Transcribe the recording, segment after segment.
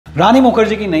रानी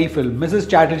मुखर्जी की नई film Mrs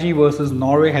Chatterjee versus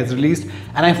Norway has released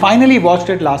and I finally watched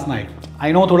it last night.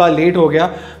 I know थोड़ा late हो गया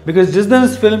because जिस दिन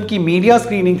इस फिल्म की मीडिया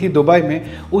स्क्रीनिंग थी दुबई में,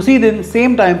 उसी दिन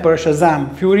सेम टाइम पर Shazam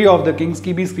fury of the Kings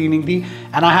की भी स्क्रीनिंग थी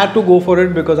and I had to go for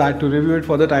it because I had to review it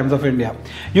for the times of India.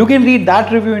 You can read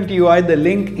that review in TUI, the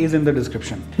link is in the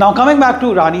description. Now coming back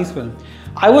to रानी's film,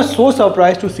 I was so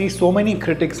surprised to see so many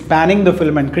critics panning the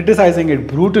film and criticizing it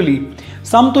brutally.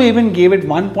 Some to even gave it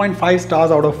 1.5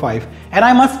 stars out of 5. And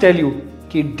I must tell you,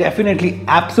 it definitely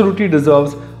absolutely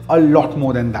deserves a lot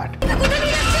more than that.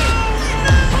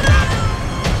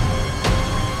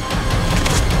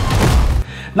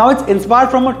 Now it's inspired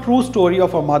from a true story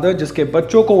of a mother जिसके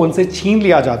बच्चों को उनसे छीन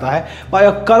लिया जाता है by a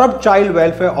corrupt child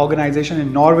welfare organization in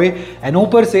Norway, and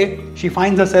ऊपर से she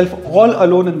finds herself all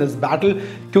alone in this battle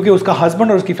क्योंकि उसका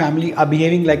husband और उसकी family are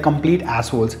behaving like complete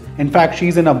assholes. In fact, she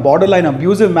is in a borderline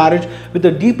abusive marriage with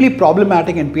a deeply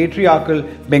problematic and patriarchal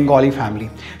Bengali family.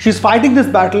 She is fighting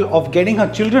this battle of getting her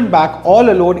children back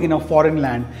all alone in a foreign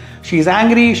land. She is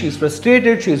angry, she is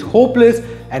frustrated, she is hopeless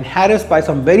and harassed by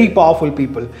some very powerful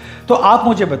people. तो आप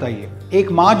मुझे बताइए,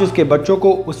 एक माँ जिसके बच्चों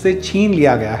को उससे छीन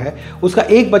लिया गया है, उसका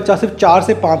एक बच्चा सिर्फ 4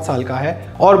 से 5 साल का है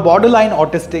और बॉर्डरलाइन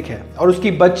ऑटिस्टिक है, और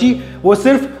उसकी बच्ची वो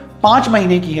सिर्फ 5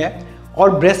 महीने की है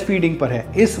और ब्रेस्ट फीडिंग पर है।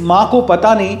 इस माँ को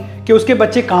पता नहीं कि उसके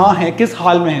बच्चे कहाँ हैं, किस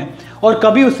हाल में हैं और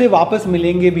कभी उससे वापस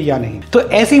मिलेंगे भी या नहीं। तो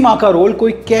ऐसी माँ का रोल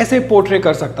कोई कैसे पोर्ट्रे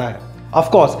कर सकता है? Of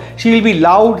course, she will be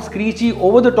loud, screechy,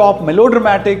 over the top,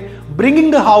 melodramatic, bringing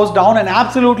the house down and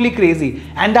absolutely crazy.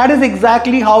 And that is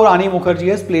exactly how Rani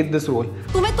Mukherjee has played this role.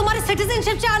 तुम्हें तुम्हारे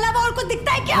citizenship से अलावा और कुछ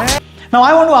दिखता है क्या? Now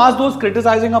I want to ask those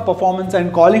criticizing her performance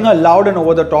and calling her loud and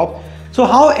over the top. So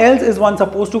how else is one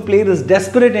supposed to play this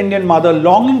desperate Indian mother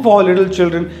longing for her little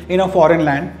children in a foreign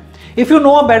land? If you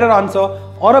know a better answer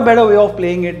or a better way of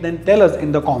playing it, then tell us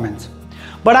in the comments.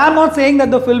 But I am not saying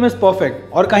that the film is perfect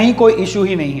और कहीं कोई issue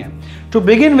ही नहीं है. To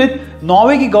begin with,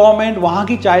 Norway की government, वहाँ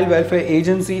की child welfare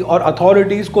agency और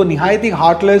authorities को निहायत ही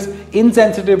हार्टलेस,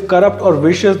 इनसेंसिटिव, करप्ट और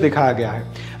विशियस दिखाया गया है.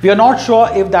 We are not sure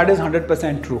if that is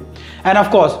 100% true. And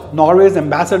of course, Norway's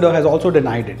ambassador has also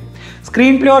denied it.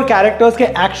 Screenplay और characters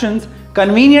के actions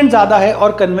convenient ज़्यादा है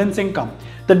और convincing come.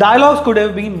 The dialogues could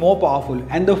have been more powerful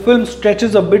and the film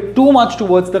stretches a bit too much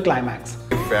towards the climax.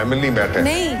 Family matter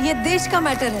नहीं, ये देश का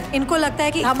matter है। इनको लगता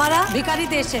है कि हमारा भिखारी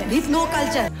देश है, no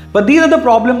culture. But these are the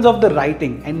problems of the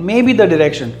writing and maybe the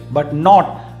direction, but not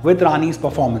with Rani's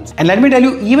performance. And let me tell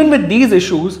you, even with these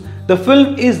issues, the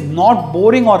film is not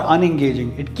boring or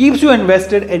unengaging. It keeps you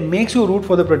invested and makes you root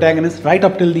for the protagonist right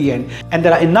up till the end. And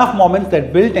there are enough moments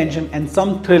that build tension and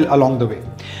some thrill along the way.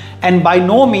 And by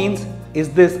no means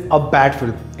is this a bad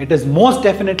film. It is most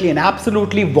definitely and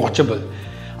absolutely watchable.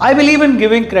 I believe in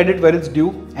giving credit where it's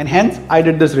due, and hence I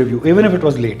did this review, even if it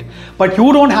was late. But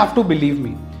you don't have to believe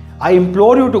me. I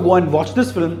implore you to go and watch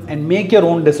this film and make your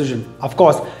own decision. Of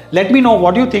course, let me know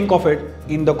what you think of it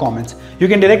in the comments. You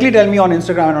can directly tell me on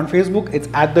Instagram and on Facebook.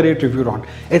 It's @ReviewRon.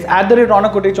 It's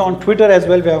 @Ronak Kotecha on Twitter as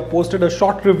well, where I've posted a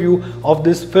short review of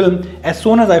this film as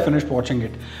soon as I finished watching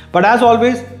it. But as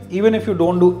always, even if you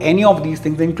don't do any of these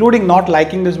things, including not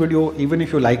liking this video, even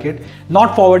if you like it,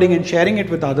 not forwarding and sharing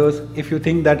it with others if you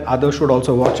think that others should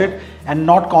also watch it, and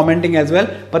not commenting as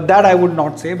well, but that I would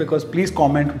not say, because please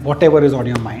comment whatever is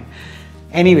on your mind.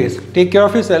 Anyways, take care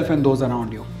of yourself and those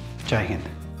around you. Jai Hind.